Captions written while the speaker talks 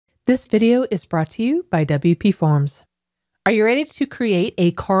This video is brought to you by WPForms. Are you ready to create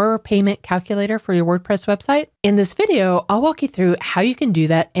a car payment calculator for your WordPress website? In this video, I'll walk you through how you can do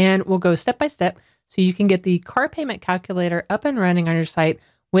that, and we'll go step by step so you can get the car payment calculator up and running on your site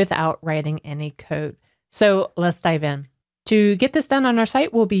without writing any code. So let's dive in. To get this done on our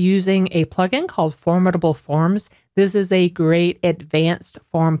site, we'll be using a plugin called Formidable Forms. This is a great advanced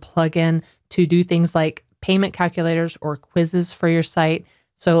form plugin to do things like payment calculators or quizzes for your site.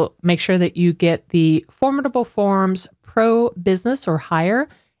 So make sure that you get the Formidable Forms Pro Business or Higher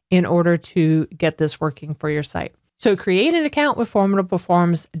in order to get this working for your site. So create an account with Formidable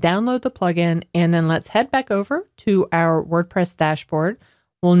Forms, download the plugin, and then let's head back over to our WordPress dashboard.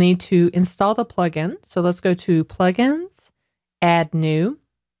 We'll need to install the plugin. So let's go to Plugins, Add New.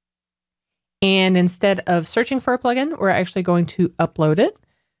 And instead of searching for a plugin, we're actually going to upload it.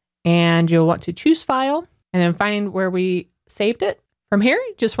 And you'll want to choose File and then find where we saved it. From here,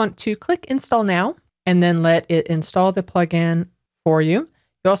 you just want to click Install Now and then let it install the plugin for you.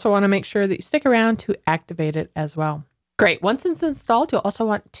 You also want to make sure that you stick around to activate it as well. Great. Once it's installed, you'll also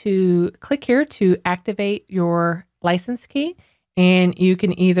want to click here to activate your license key. And you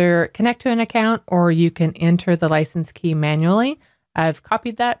can either connect to an account or you can enter the license key manually. I've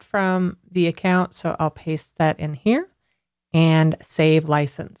copied that from the account, so I'll paste that in here and save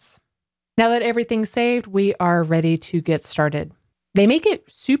license. Now that everything's saved, we are ready to get started. They make it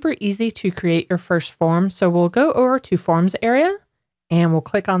super easy to create your first form. So we'll go over to Forms area and we'll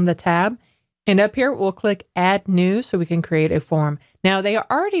click on the tab. And up here, we'll click Add New so we can create a form. Now they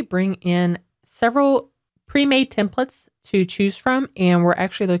already bring in several pre-made templates to choose from. And we're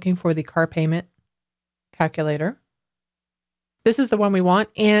actually looking for the car payment calculator. This is the one we want.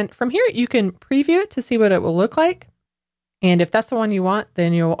 And from here, you can preview it to see what it will look like. And if that's the one you want,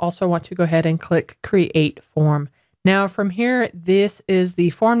 then you'll also want to go ahead and click Create Form. Now from here, this is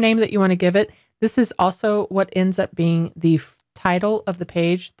the form name that you want to give it. This is also what ends up being the title of the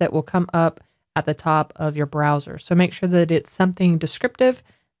page that will come up at the top of your browser. So make sure that it's something descriptive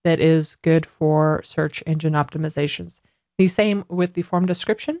that is good for search engine optimizations. The same with the form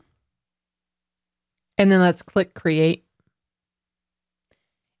description. And then let's click Create.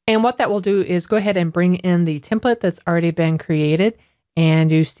 And what that will do is go ahead and bring in the template that's already been created.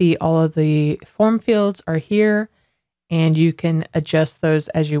 And you see all of the form fields are here. And you can adjust those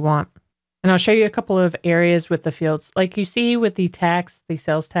as you want. And I'll show you a couple of areas with the fields. Like you see with the tax, the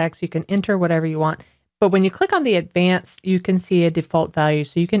sales tax, you can enter whatever you want. But when you click on the advanced, you can see a default value.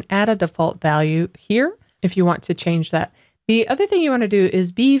 So you can add a default value here if you want to change that. The other thing you want to do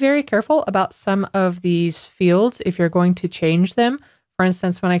is be very careful about some of these fields if you're going to change them. For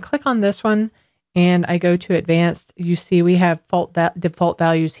instance, when I click on this one and I go to advanced, you see we have default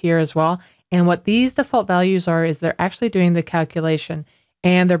values here as well. And what these default values are is they're actually doing the calculation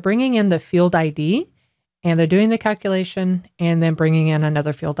and they're bringing in the field ID and they're doing the calculation and then bringing in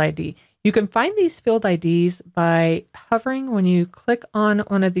another field ID. You can find these field IDs by hovering. When you click on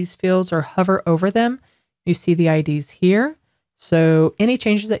one of these fields or hover over them, you see the IDs here. So any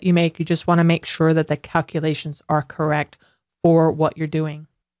changes that you make, you just want to make sure that the calculations are correct for what you're doing.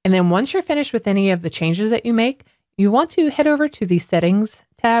 And then once you're finished with any of the changes that you make, you want to head over to the Settings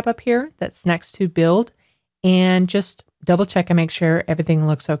tab up here that's next to Build and just double check and make sure everything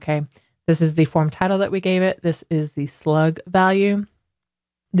looks okay. This is the form title that we gave it. This is the slug value,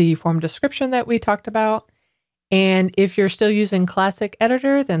 the form description that we talked about. And if you're still using Classic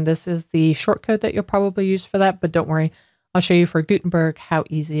Editor, then this is the shortcode that you'll probably use for that. But don't worry, I'll show you for Gutenberg how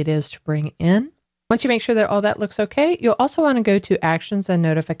easy it is to bring in. Once you make sure that all that looks okay, you'll also want to go to Actions and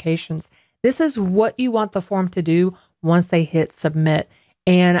Notifications. This is what you want the form to do once they hit submit.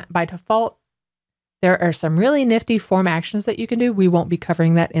 And by default, there are some really nifty form actions that you can do. We won't be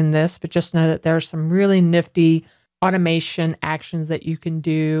covering that in this, but just know that there are some really nifty automation actions that you can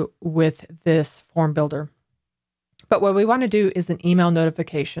do with this form builder. But what we want to do is an email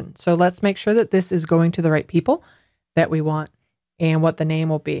notification. So let's make sure that this is going to the right people that we want and what the name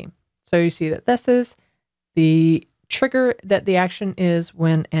will be. So you see that this is the trigger that the action is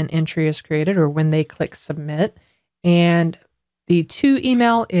when an entry is created or when they click submit. And the to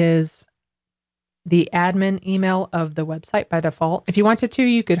email is the admin email of the website by default. If you wanted to,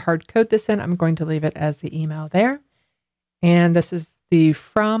 you could hard code this in. I'm going to leave it as the email there. And this is the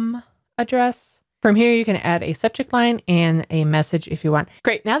from address. From here, you can add a subject line and a message if you want.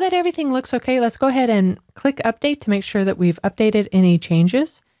 Great. Now that everything looks okay, let's go ahead and click update to make sure that we've updated any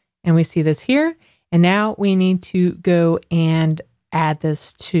changes. And we see this here. And now we need to go and add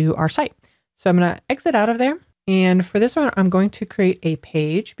this to our site. So I'm going to exit out of there. And for this one, I'm going to create a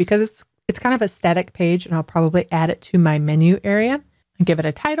page because it's kind of a static page and I'll probably add it to my menu area. give it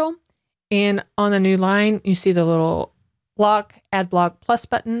a title. And on the new line, you see the little block, add block plus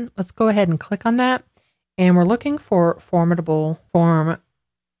button. Let's go ahead and click on that. And we're looking for Formidable Form.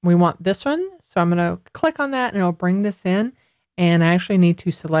 We want this one. So I'm going to click on that and it'll bring this in. And I actually need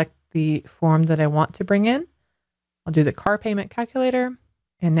to select the form that I want to bring in. I'll do the car payment calculator.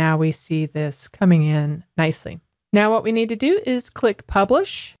 And now we see this coming in nicely. Now what we need to do is click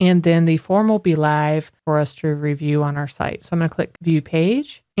publish, and then the form will be live for us to review on our site. So I'm going to click view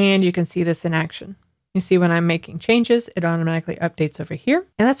page, and you can see this in action. You see when I'm making changes, it automatically updates over here.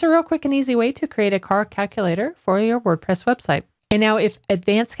 And that's a real quick and easy way to create a car calculator for your WordPress website. And now if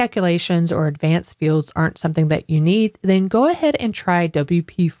advanced calculations or advanced fields aren't something that you need, then go ahead and try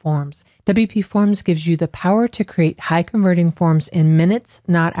WPForms. WPForms gives you the power to create high converting forms in minutes,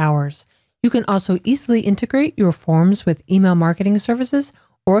 not hours. You can also easily integrate your forms with email marketing services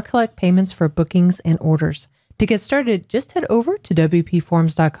or collect payments for bookings and orders. To get started, just head over to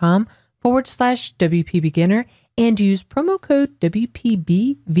WPForms.com/WP Beginner and use promo code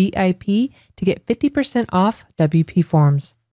WPBVIP to get 50% off WP Forms.